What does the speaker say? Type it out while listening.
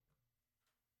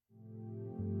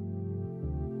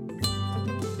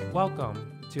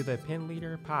Welcome to the Pen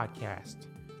Leader Podcast,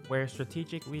 where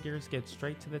strategic leaders get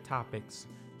straight to the topics,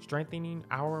 strengthening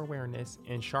our awareness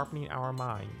and sharpening our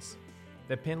minds.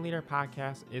 The Pen Leader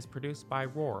Podcast is produced by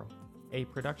Roar, a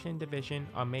production division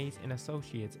of Mays &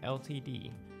 Associates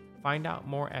Ltd. Find out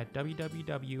more at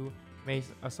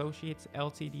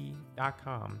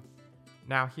www.maysassociatesltd.com.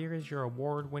 Now here is your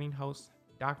award-winning host,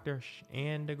 Dr.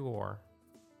 Ann DeGore.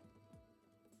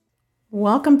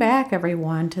 Welcome back,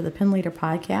 everyone, to the Pen Leader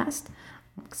Podcast.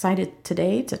 I'm excited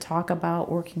today to talk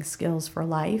about working skills for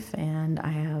life, and I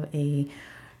have a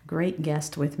great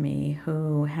guest with me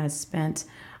who has spent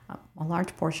a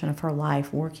large portion of her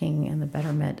life working in the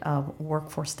betterment of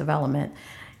workforce development,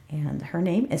 and her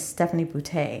name is Stephanie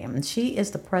Boutte, and she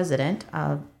is the president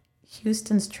of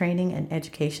Houston's Training and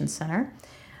Education Center,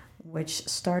 which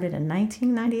started in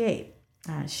 1998.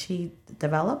 She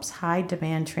develops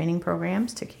high-demand training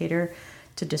programs to cater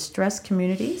to distressed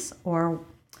communities or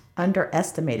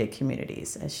underestimated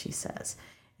communities, as she says.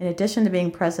 In addition to being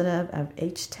president of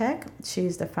H-Tech,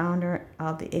 she's the founder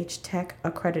of the H-Tech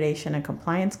Accreditation and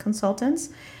Compliance Consultants,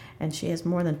 and she has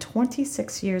more than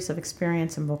 26 years of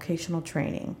experience in vocational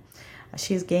training.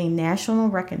 She has gained national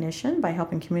recognition by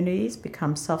helping communities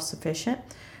become self-sufficient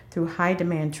through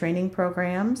high-demand training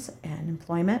programs and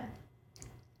employment.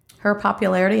 Her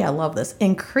popularity, I love this,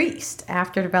 increased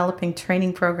after developing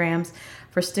training programs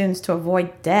for students to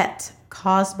avoid debt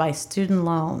caused by student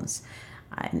loans.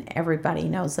 And everybody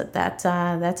knows that's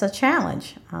a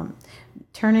challenge.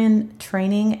 Turn-In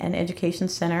Training and Education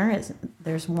Center,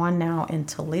 there's one now in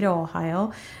Toledo,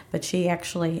 Ohio, but she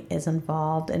actually is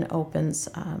involved and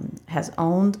has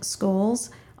owned schools,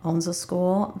 owns a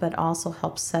school, but also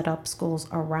helps set up schools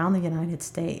around the United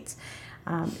States.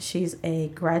 She's a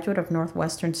graduate of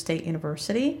Northwestern State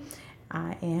University,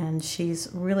 and she's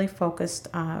really focused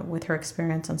with her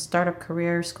experience on startup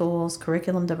career schools,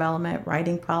 curriculum development,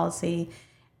 writing policy,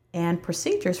 and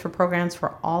procedures for programs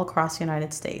for all across the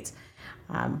United States.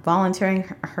 Volunteering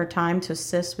her time to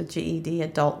assist with GED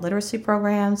adult literacy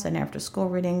programs and after-school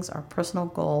readings are personal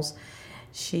goals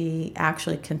she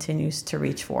actually continues to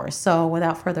reach for. So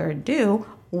without further ado,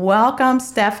 welcome,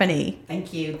 Stephanie.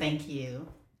 Thank you.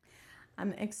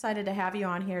 I'm excited to have you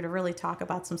on here to really talk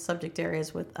about some subject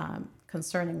areas with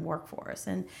concerning workforce.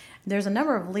 And there's a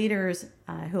number of leaders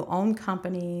who own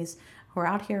companies who are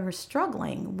out here who are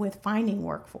struggling with finding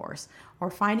workforce or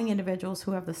finding individuals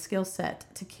who have the skill set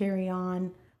to carry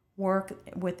on work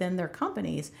within their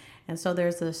companies. And so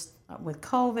there's this with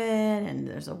COVID, and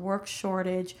there's a work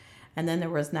shortage, and then there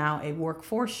was now a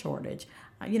workforce shortage.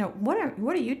 What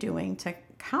are you doing to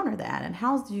counter that, and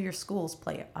how do your schools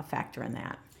play a factor in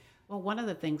that? Well, one of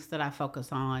the things that I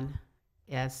focus on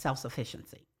is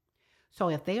self-sufficiency. So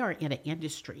if they are in an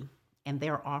industry and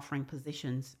they're offering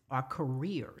positions or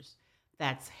careers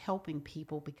that's helping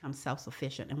people become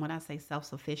self-sufficient, and when I say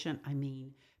self-sufficient, I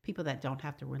mean people that don't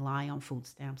have to rely on food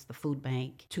stamps, the food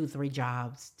bank, 2-3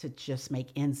 jobs to just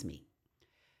make ends meet.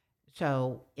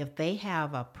 So if they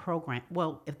have a program,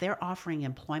 if they're offering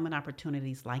employment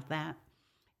opportunities like that,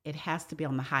 it has to be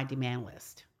on the high demand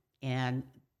list. And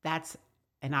that's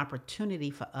an opportunity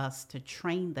for us to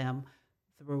train them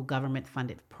through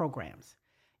government-funded programs.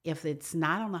 If it's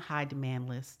not on the high demand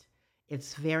list,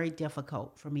 it's very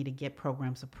difficult for me to get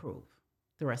programs approved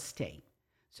through a state.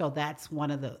 So that's one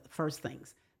of the first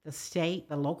things. The state,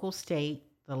 the local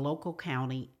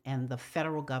county, and the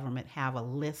federal government have a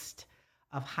list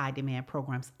of high demand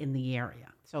programs in the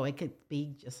area. So it could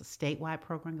be just a statewide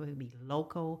program, it could be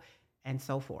local, and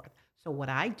so forth. So what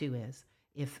I do is,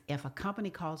 if a company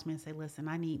calls me and say, listen,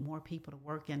 I need more people to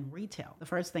work in retail, the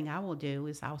first thing I will do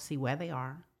is I'll see where they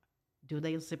are, do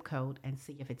their zip code, and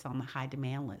see if it's on the high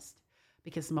demand list.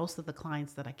 Because most of the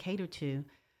clients that I cater to,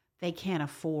 they can't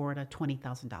afford a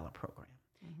 $20,000 program.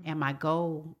 Mm-hmm. And my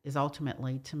goal is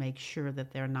ultimately to make sure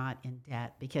that they're not in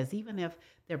debt, because even if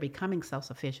they're becoming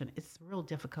self-sufficient, it's real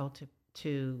difficult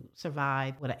to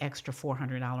survive with an extra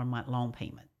 $400 a month loan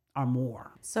payment or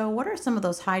more. So what are some of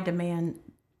those high demand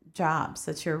jobs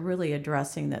that you're really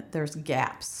addressing that there's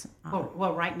gaps?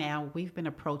 Well, right now we've been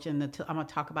approaching I'm going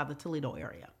to talk about the Toledo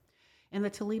area. In the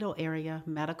Toledo area,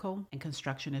 medical and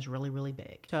construction is really, really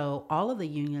big. So all of the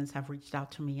unions have reached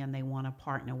out to me, and they want to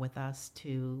partner with us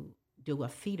to do a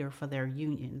feeder for their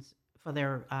unions, for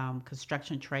their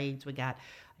construction trades. We got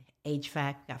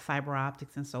HVAC, got fiber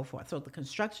optics, and so forth. So the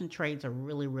construction trades are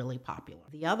really, really popular.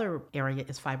 The other area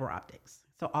is fiber optics.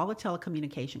 So all the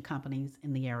telecommunication companies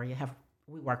in the area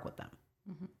we work with them.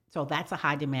 Mm-hmm. So that's a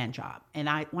high demand job. And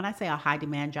when I say a high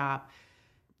demand job,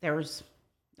 there's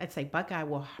I'd say Buckeye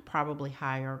will probably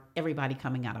hire everybody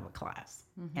coming out of a class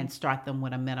and start them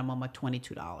with a minimum of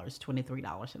 $22,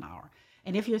 $23 an hour.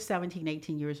 And if you're 17,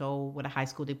 18 years old with a high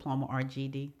school diploma or a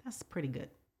GED, that's pretty good.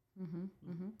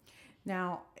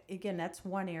 Now, again, that's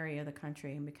one area of the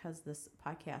country, and because this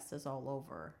podcast is all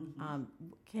over,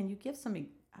 can you give some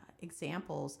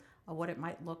examples of what it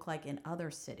might look like in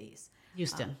other cities?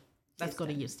 Houston. Let's go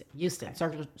to Houston. Houston,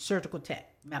 Okay. surgical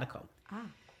tech, medical. Ah.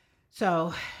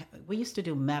 So we used to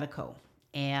do medical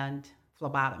and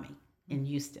phlebotomy in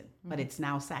Houston, but it's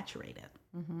now saturated.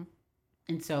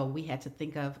 And so we had to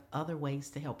think of other ways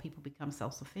to help people become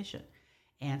self-sufficient.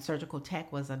 And surgical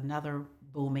tech was another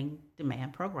booming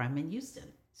demand program in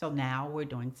Houston. So now we're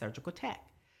doing surgical tech.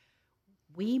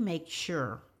 We make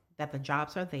sure that the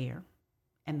jobs are there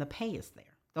and the pay is there.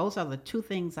 Those are the two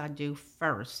things I do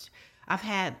first. I've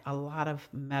had a lot of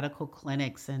medical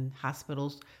clinics and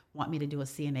hospitals want me to do a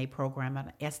CNA program,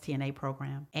 an STNA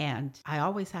program. And I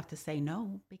always have to say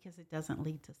no because it doesn't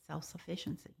lead to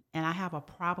self-sufficiency. And I have a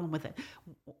problem with it.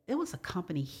 It was a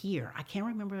company here. I can't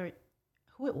remember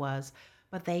who it was,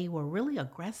 but they were really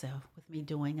aggressive with me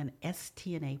doing an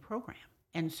STNA program.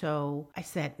 And so I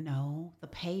said, no, the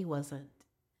pay wasn't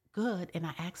good. And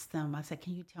I asked them, I said,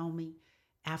 can you tell me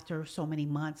after so many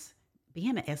months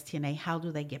being an STNA, how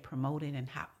do they get promoted and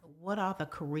what are the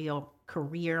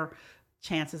career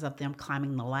chances of them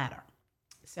climbing the ladder?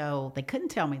 So they couldn't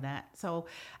tell me that. So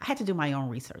I had to do my own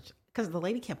research because the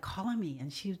lady kept calling me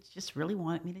and she just really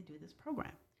wanted me to do this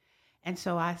program. And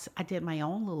so I did my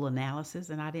own little analysis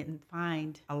and I didn't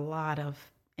find a lot of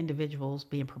individuals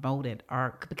being promoted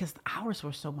or because the hours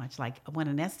were so much. Like when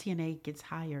an STNA gets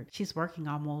hired, she's working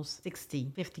almost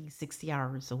 60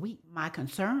 hours a week. My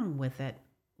concern with it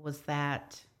was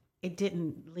that it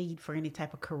didn't lead for any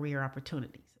type of career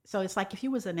opportunities. So it's like if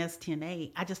you was an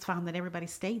STNA, I just found that everybody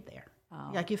stayed there. Oh.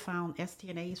 Like you found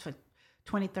STNAs for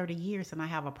 20, 30 years, and I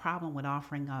have a problem with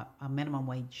offering a minimum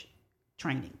wage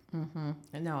training.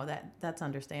 No, that's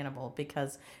understandable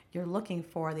because you're looking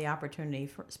for the opportunity,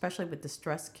 for, especially with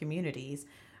distressed communities,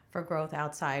 for growth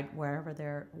outside whatever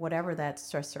that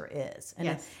stressor is. And,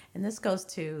 Yes. And this goes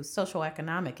to social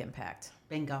economic impact.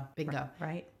 Bingo.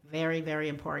 Right? Very, very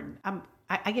important.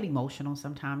 I get emotional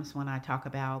sometimes when I talk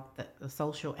about the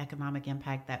social economic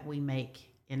impact that we make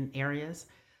in areas,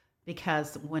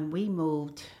 because when we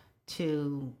moved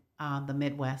to the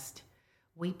Midwest,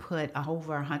 we put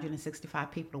over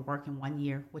 165 people to work in 1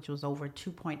 year, which was over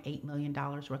 $2.8 million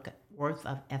worth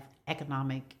of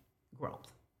economic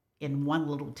growth in one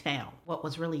little town. What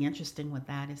was really interesting with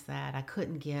that is that I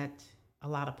couldn't get a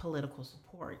lot of political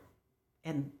support.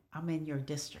 And I'm in your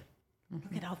district.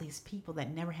 Look at all these people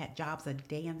that never had jobs a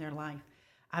day in their life.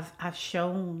 I've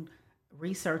shown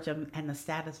research and the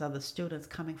status of the students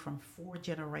coming from 4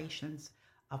 generations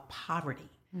of poverty.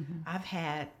 I've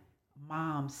had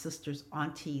moms, sisters,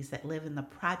 aunties that live in the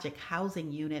project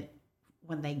housing unit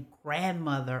when their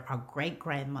grandmother or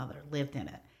great-grandmother lived in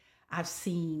it. I've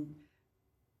seen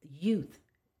youth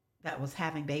that was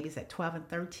having babies at 12 and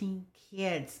 13,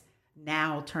 kids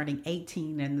now turning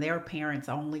 18 and their parents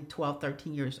only 12,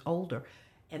 13 years older.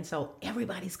 And so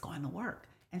everybody's going to work.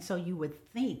 And so you would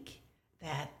think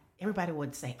that everybody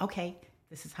would say, okay,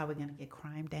 this is how we're going to get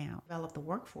crime down. Develop the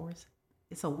workforce.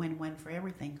 It's a win-win for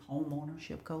everything. Home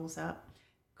ownership goes up.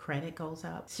 Credit goes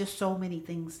up. It's just so many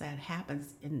things that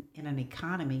happens in an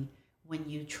economy when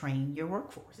you train your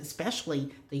workforce,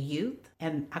 especially the youth.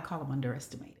 And I call them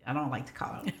underestimated. I don't like to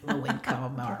call them low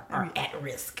income or at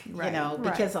risk,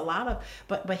 because a lot of,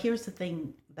 but here's the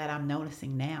thing that I'm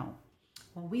noticing now.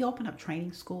 When we open up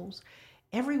training schools,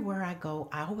 everywhere I go,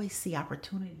 I always see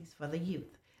opportunities for the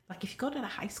youth. Like if you go to the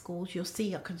high schools, you'll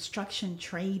see a construction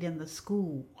trade in the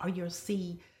school, or you'll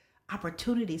see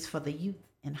opportunities for the youth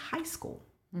in high school.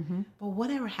 But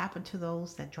whatever happened to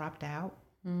those that dropped out?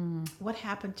 What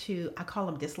happened to, I call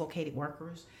them dislocated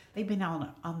workers. They've been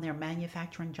on their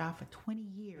manufacturing job for 20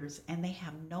 years and they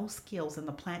have no skills and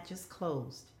the plant just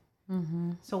closed.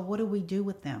 So what do we do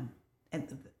with them?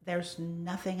 And there's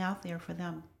nothing out there for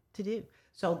them to do.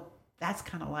 So that's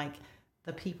kind of like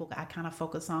the people I kind of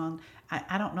focus on.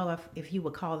 I don't know if you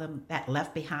would call them that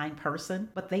left behind person,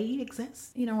 but they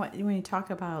exist. You know what, when you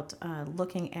talk about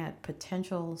looking at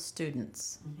potential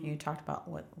students, you talked about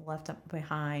what left up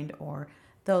behind or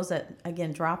those that,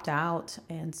 again, dropped out,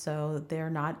 and so they're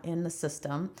not in the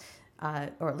system,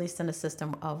 or at least in the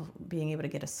system of being able to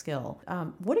get a skill.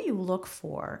 What do you look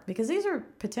for? Because these are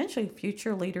potentially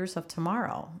future leaders of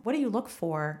tomorrow. What do you look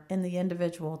for in the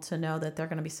individual to know that they're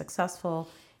going to be successful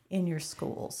in your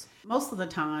schools? Most of the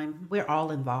time, we're all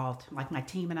involved. Like my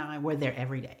team and I, we're there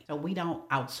every day. So we don't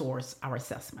outsource our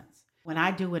assessments. When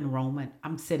I do enrollment,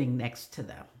 I'm sitting next to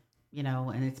them,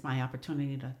 and it's my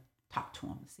opportunity to talk to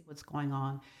them, see what's going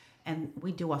on. And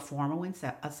we do a formal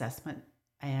assessment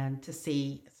and to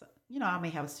see, I may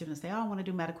have a student say, oh, I want to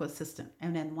do medical assistant.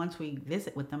 And then once we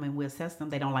visit with them and we assess them,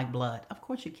 they don't like blood. Of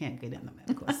course you can't get in the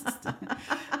medical assistant.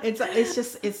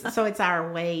 It's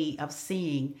our way of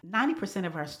seeing 90%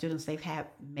 of our students, they've had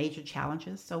major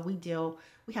challenges. So we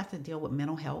have to deal with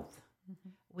mental health. Mm-hmm.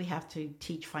 We have to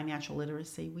teach financial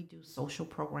literacy. We do social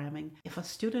programming. If a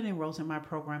student enrolls in my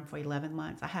program for 11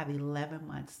 months, I have 11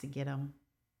 months to get them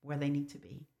where they need to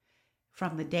be.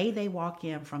 From the day they walk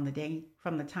in, from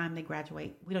the time they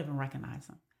graduate, we don't even recognize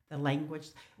them. The language,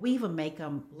 we even make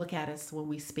them look at us when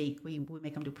we speak. We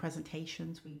make them do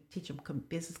presentations. We teach them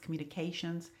business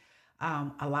communications.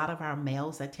 A lot of our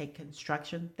males that take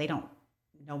construction, they don't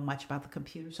know much about the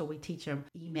computer, so we teach them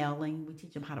emailing. We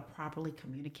teach them how to properly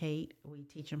communicate. We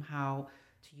teach them how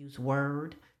to use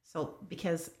Word. So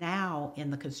because now in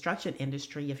the construction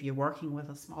industry, if you're working with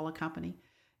a smaller company,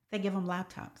 they give them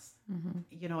laptops,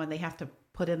 and they have to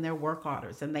put in their work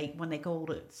orders. And when they go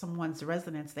to someone's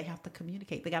residence, they have to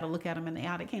communicate. They got to look at them in the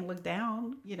eye. They can't look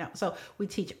down, So we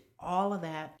teach all of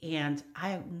that. And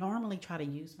I normally try to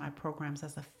use my programs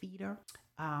as a feeder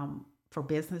for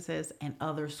businesses and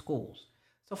other schools.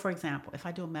 So for example, if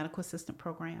I do a medical assistant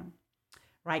program,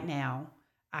 right now,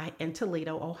 in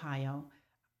Toledo, Ohio,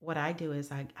 what I do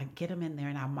is I get them in there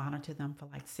and I monitor them for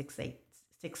like 6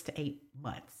 to 8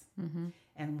 months. Mm-hmm.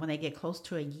 And when they get close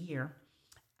to a year,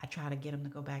 I try to get them to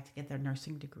go back to get their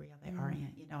nursing degree or their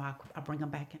RN. I bring them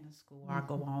back into school or I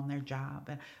go on their job.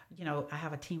 And, I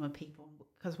have a team of people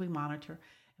because we monitor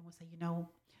and we'll say,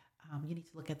 you need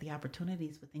to look at the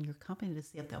opportunities within your company to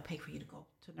see if they'll pay for you to go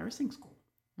to nursing school.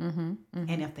 Mm-hmm, mm-hmm.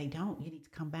 And if they don't, you need to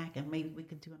come back and maybe we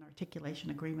could do an articulation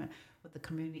agreement with the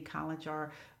community college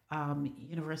or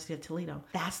University of Toledo.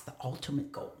 That's the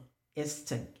ultimate goal, is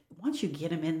to, once you get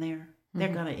them in there, they're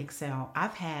going to excel.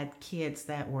 I've had kids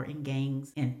that were in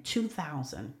gangs in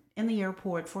 2000 in the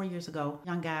airport 4 years ago.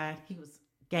 Young guy, he was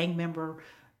gang member,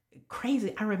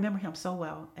 crazy. I remember him so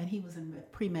well. And he was in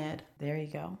pre-med. There you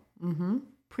go. Mm-hmm.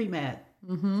 Pre-med.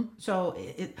 Mm-hmm. So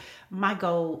my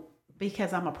goal,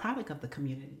 because I'm a product of the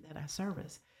community that I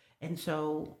service. And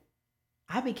so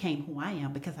I became who I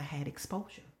am because I had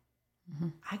exposure. Mm-hmm.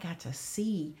 I got to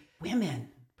see women,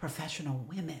 professional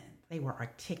women. They were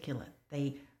articulate.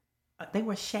 They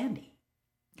were shandy.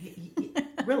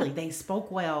 Really, they spoke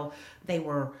well. They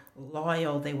were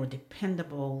loyal. They were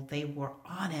dependable. They were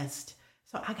honest.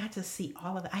 So I got to see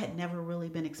all of that. I had never really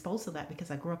been exposed to that because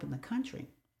I grew up in the country.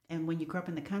 And when you grew up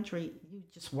in the country,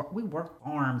 we worked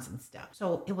farms and stuff.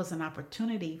 So it was an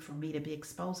opportunity for me to be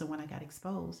exposed. And when I got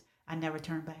exposed, I never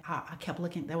turned back. I kept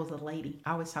looking. There was a lady.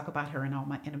 I always talk about her in all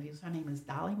my interviews. Her name is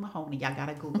Dolly Mahoney. Y'all got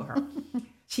to Google her.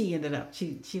 She ended up,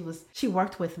 she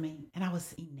worked with me and I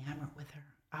was enamored with her.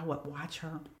 I would watch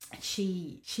her.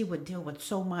 She would deal with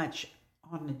so much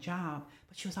on the job,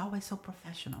 but she was always so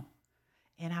professional.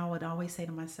 And I would always say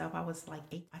to myself, I was like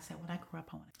 8. I said, when I grew up,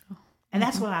 I want to. And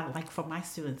that's what I like for my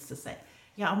students to say.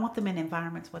 Yeah, I want them in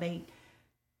environments where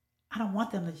I don't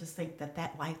want them to just think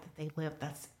that life that they live,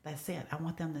 that's it. I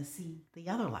want them to see the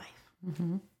other life.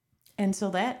 Mm-hmm. And so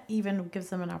that even gives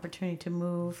them an opportunity to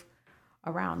move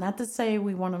around. Not to say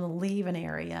we want them to leave an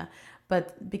area,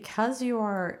 but because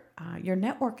your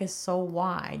network is so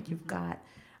wide, you've got,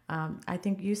 I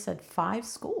think you said 5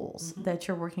 schools that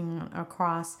you're working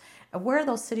across. Where are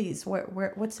those cities?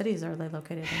 What cities are they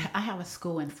located in? I have a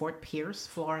school in Fort Pierce,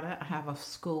 Florida. I have a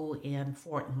school in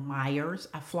Fort Myers.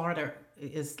 Florida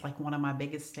is like one of my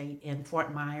biggest states. In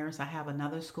Fort Myers, I have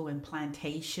another school in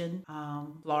Plantation,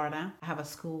 Florida. I have a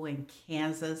school in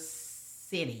Kansas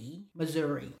City,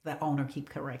 Missouri. The owner keep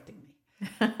correcting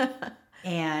me.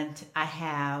 And I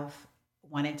have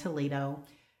one in Toledo.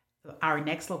 Our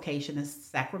next location is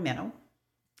Sacramento,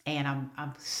 and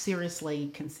I'm seriously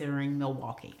considering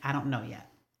Milwaukee. I don't know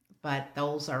yet, but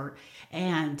those are,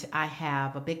 and I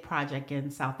have a big project in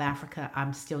South Africa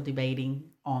I'm still debating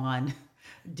on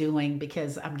doing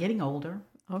because I'm getting older.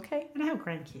 Okay. And I have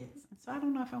grandkids. So I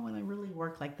don't know if I want to really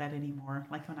work like that anymore,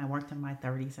 like when I worked in my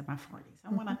 30s and my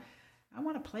 40s. I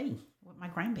want to play with my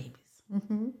grandbabies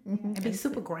and be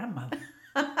super grandmother.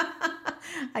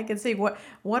 I can see what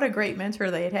a great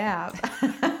mentor they'd have.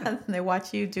 They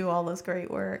watch you do all this great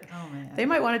work. Oh man, they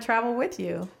might want to travel with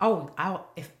you. Oh,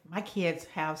 if my kids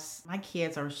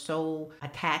are so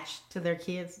attached to their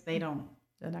kids, they're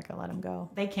not gonna let them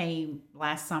go. They came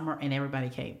last summer and everybody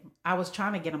came. I was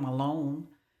trying to get them alone,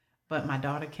 but my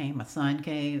daughter came, my son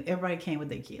came, everybody came with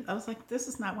their kids. I was like, this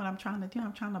is not what I'm trying to do.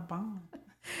 I'm trying to bond.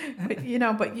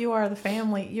 But, but you are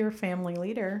you're a family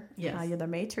leader. Yes. You're the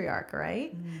matriarch,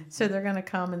 right? Mm-hmm. So they're going to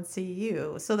come and see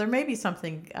you. So there may be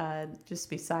something just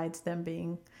besides them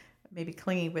being maybe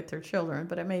clingy with their children,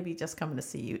 but it may be just coming to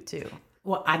see you too.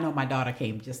 Well, I know my daughter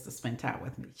came just to spend time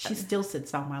with me. She still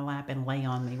sits on my lap and lay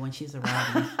on me when she's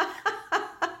around me.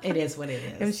 It is what it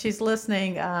is. If she's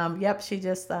listening, yep, she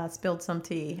just spilled some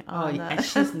tea. And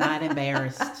she's not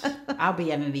embarrassed. I'll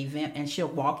be at an event and she'll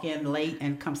walk in late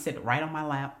and come sit right on my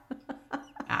lap.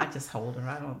 I just hold her.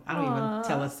 I don't even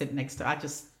tell her to sit next to her.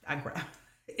 I grab.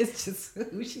 It's just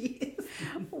who she is.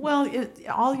 Well,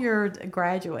 all your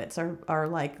graduates are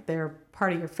like they're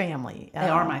part of your family. They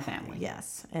are my family.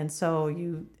 Yes, and so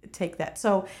you take that.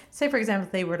 So, say for example,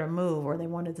 if they were to move, or they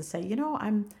wanted to say,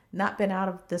 I'm not been out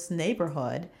of this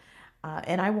neighborhood,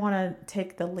 and I want to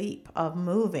take the leap of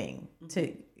moving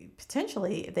to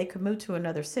potentially they could move to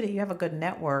another city. You have a good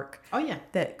network. Oh yeah,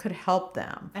 that could help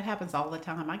them. That happens all the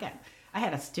time. I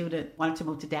had a student wanted to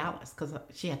move to Dallas because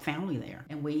she had family there,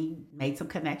 and we made some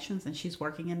connections, and she's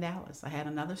working in Dallas. I had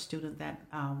another student that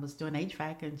was doing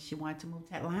HVAC, and she wanted to move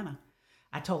to Atlanta.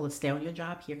 I told her, stay on your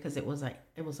job here because it was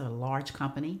a large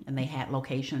company, and they had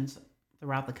locations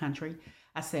throughout the country.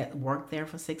 I said, work there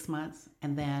for 6 months,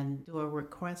 and then do a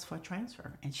request for a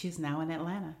transfer. And she's now in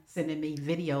Atlanta, sending me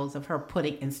videos of her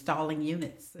installing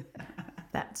units.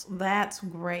 That's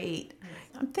great.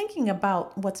 I'm thinking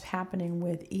about what's happening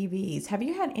with EVs. Have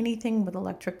you had anything with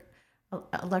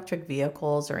electric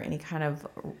vehicles or any kind of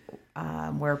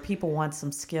where people want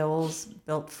some skills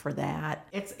built for that?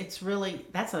 It's really,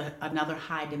 that's another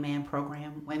high demand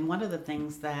program. And one of the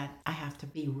things that I have to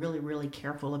be really, really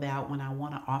careful about when I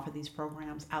want to offer these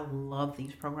programs, I love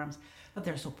these programs, but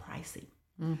they're so pricey.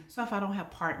 So if I don't have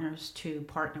partners to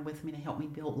partner with me to help me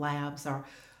build labs or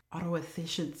auto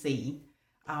efficiency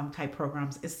type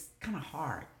programs, it's kind of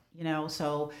hard,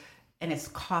 so, and it's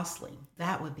costly.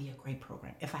 That would be a great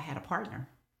program if I had a partner.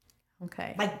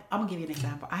 Okay. Like, I'm gonna give you an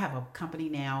example. I have a company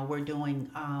now, we're doing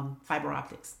fiber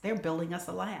optics. They're building us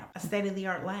a lab, a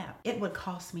state-of-the-art lab. It would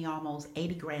cost me almost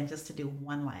 $80,000 just to do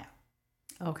one lab.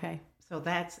 Okay. So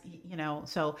that's,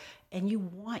 and you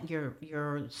want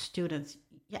your students,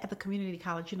 at the community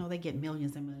college, they get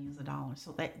millions and millions of dollars.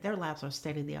 So their labs are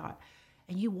state-of-the-art.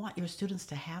 And you want your students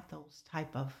to have those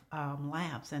type of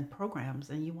labs and programs,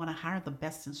 and you want to hire the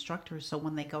best instructors so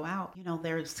when they go out,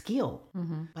 they're skilled,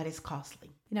 but it's costly.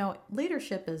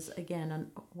 Leadership is, again,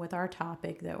 with our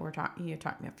topic that you're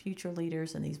talking about future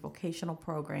leaders and these vocational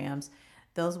programs.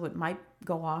 Those might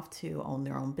go off to own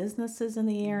their own businesses in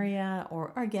the area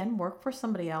or again, work for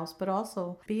somebody else, but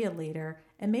also be a leader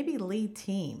and maybe lead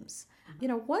teams.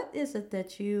 What is it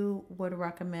that you would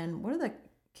recommend? What are the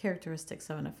characteristics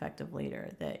of an effective leader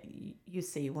that you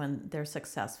see when they're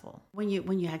successful? When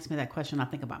you ask me that question, I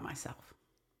think about myself,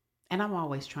 and I'm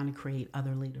always trying to create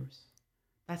other leaders.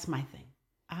 That's my thing.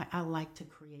 I like to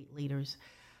create leaders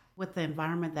with the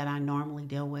environment that I normally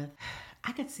deal with.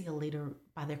 I could see a leader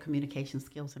by their communication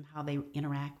skills and how they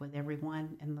interact with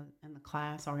everyone in the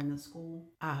class or in the school.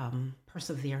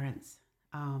 Perseverance,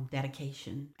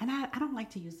 dedication. And I don't like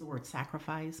to use the word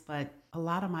sacrifice, but a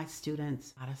lot of my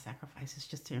students, a lot of sacrifices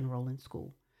just to enroll in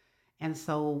school. And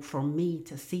so for me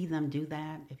to see them do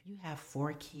that, if you have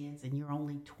 4 kids and you're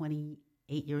only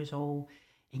 28 years old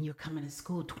and you're coming to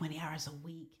school 20 hours a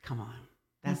week, come on,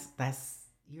 that's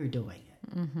you're doing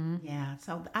it. Mm-hmm. Yeah.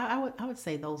 So I would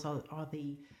say those are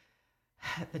the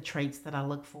traits that I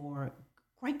look for.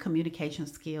 Great communication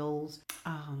skills.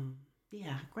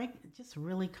 Great, just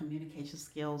really communication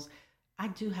skills. I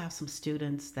do have some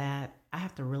students that I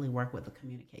have to really work with the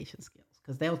communication skills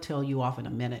because they'll tell you off in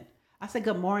a minute. I say,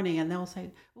 good morning, and they'll say,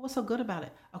 what's so good about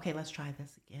it? Okay, let's try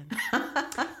this again.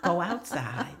 Go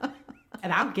outside.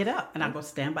 And I'll get up, and I'll go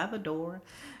stand by the door,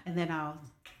 and then I'll,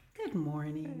 good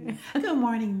morning. Good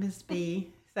morning, Miss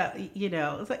B. So,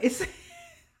 so it's...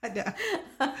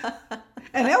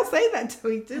 And they'll say that to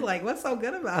me too, like, what's so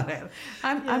good about it?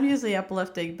 I'm usually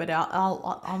uplifting, but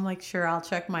I'll make sure I'll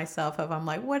check myself if I'm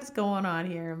like, what's going on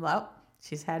here? Well,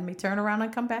 she's had me turn around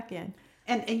and come back in.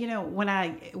 And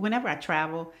whenever I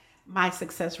travel, my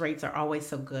success rates are always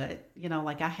so good. We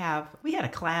had a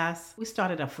class, we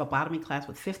started a phlebotomy class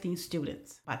with 15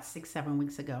 students about 6-7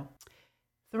 weeks ago.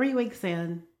 3 weeks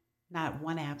in, not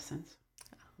one absence,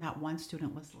 not one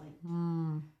student was late.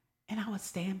 And I would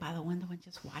stand by the window and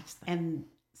just watch them. And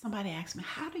somebody asked me,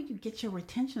 how do you get your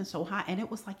retention so high? And it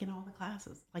was like in all the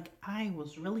classes. Like, I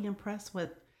was really impressed with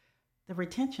the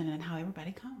retention and how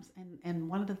everybody comes. And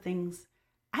one of the things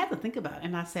I had to think about it,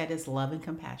 and I said it's love and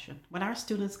compassion. When our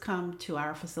students come to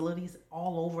our facilities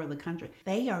all over the country,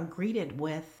 they are greeted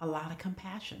with a lot of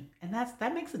compassion, and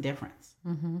that makes a difference.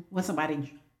 When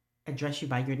somebody address you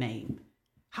by your name,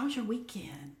 how's your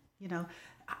weekend? I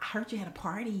heard you had a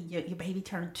party. Your baby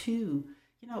turned 2.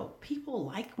 People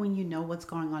like when you know what's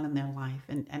going on in their life,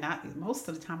 and most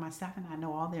of the time, my staff and I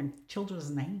know all their children's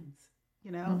names.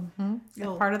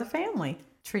 You're part of the family.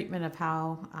 Treatment of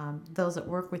how those that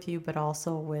work with you, but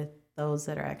also with those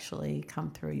that are actually come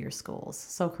through your schools.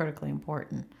 So critically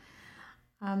important.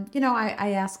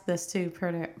 I ask this too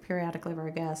periodically of our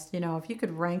guests. If you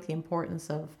could rank the importance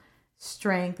of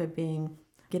strength of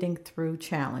getting through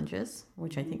challenges,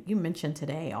 which I think you mentioned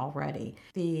today already,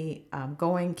 the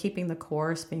keeping the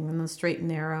course, being in the straight and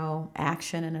narrow,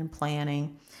 action and in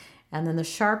planning, and then the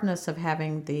sharpness of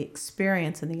having the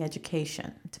experience and the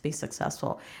education to be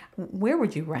successful. Where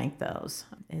would you rank those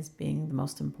as being the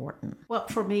most important? Well,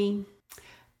 for me,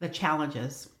 the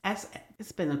challenges,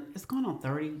 it's going on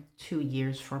 32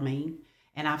 years for me,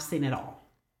 and I've seen it all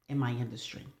in my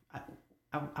industry.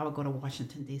 I would go to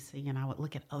Washington, D.C., and I would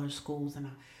look at other schools,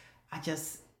 and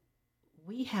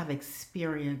we have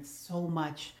experienced so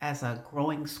much as a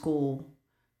growing school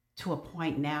to a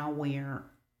point now where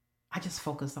I just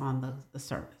focus on the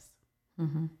service.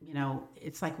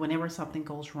 It's like whenever something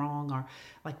goes wrong, or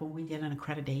like when we did an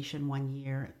accreditation one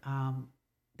year,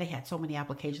 they had so many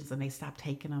applications and they stopped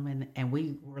taking them, and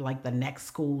we were like the next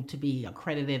school to be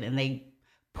accredited, and they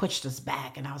pushed us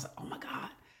back, and I was like, oh my God,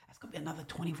 that's gonna be another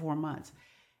 24 months.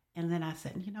 And then I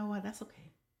said, you know what, that's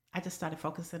okay. I just started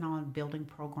focusing on building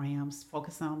programs,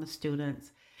 focusing on the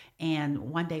students. And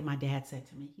one day my dad said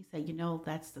to me, he said,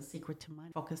 that's the secret to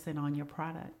money, focusing on your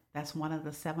product. That's one of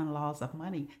the 7 laws of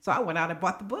money. So I went out and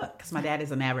bought the book because my dad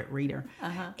is an avid reader.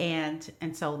 And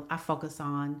so I focus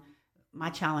on my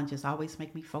challenges, always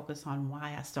make me focus on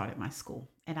why I started my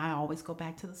school. And I always go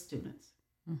back to the students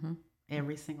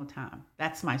every single time.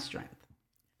 That's my strength,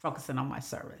 focusing on my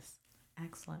service.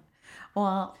 Excellent.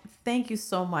 Well, thank you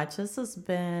so much. This has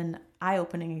been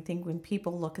eye-opening. I think when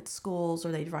people look at schools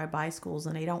or they drive by schools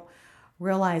and they don't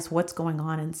realize what's going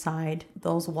on inside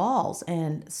those walls,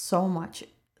 and so much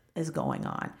is going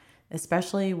on,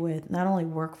 especially with not only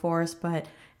workforce, but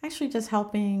actually just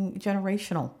helping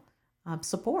generational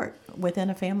support within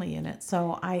a family unit.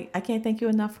 So I can't thank you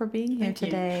enough for being here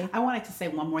today. I wanted to say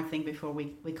one more thing before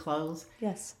we close.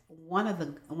 Yes. One of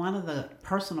the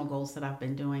personal goals that I've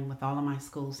been doing with all of my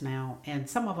schools now, and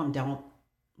some of them don't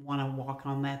want to walk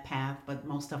on that path, but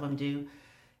most of them do,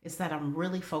 is that I'm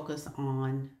really focused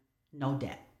on no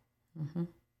debt.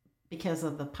 Because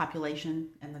of the population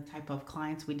and the type of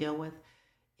clients we deal with.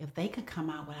 If they could come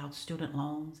out without student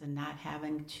loans and not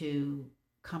having to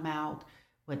come out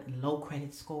with low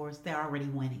credit scores, they're already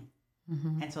winning.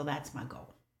 And so that's my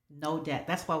goal. No debt.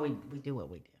 That's why we do what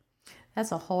we do.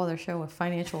 That's a whole other show with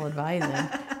financial advising,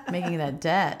 making that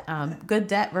debt. Good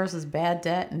debt versus bad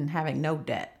debt and having no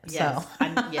debt. Yes.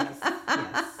 So. Yes. All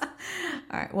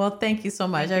right. Well, thank you so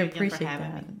much. I appreciate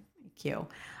that. Thank you.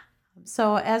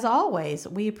 So as always,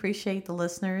 we appreciate the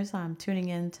listeners tuning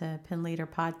in to Pen Leader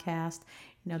Podcast.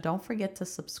 Don't forget to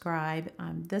subscribe.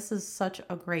 This is such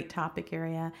a great topic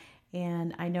area.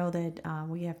 And I know that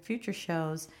we have future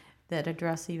shows that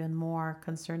address even more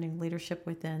concerning leadership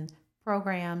within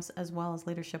programs as well as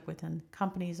leadership within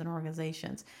companies and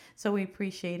organizations. So we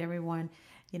appreciate everyone,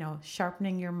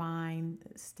 sharpening your mind,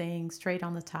 staying straight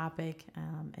on the topic,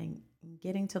 and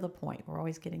getting to the point. We're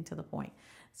always getting to the point.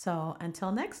 So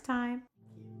until next time.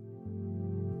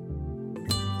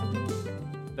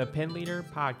 The Pen Leader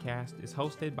Podcast is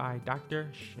hosted by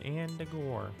Dr. Shanda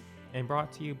Gore and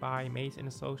brought to you by Mays &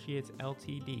 Associates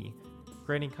Ltd.,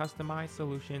 creating customized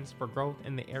solutions for growth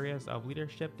in the areas of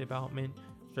leadership development,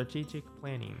 strategic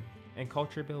planning, and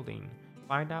culture building.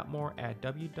 Find out more at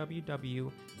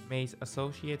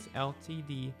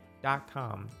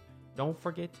www.maysassociatesltd.com. Don't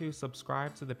forget to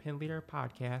subscribe to the Pen Leader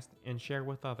Podcast and share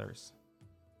with others.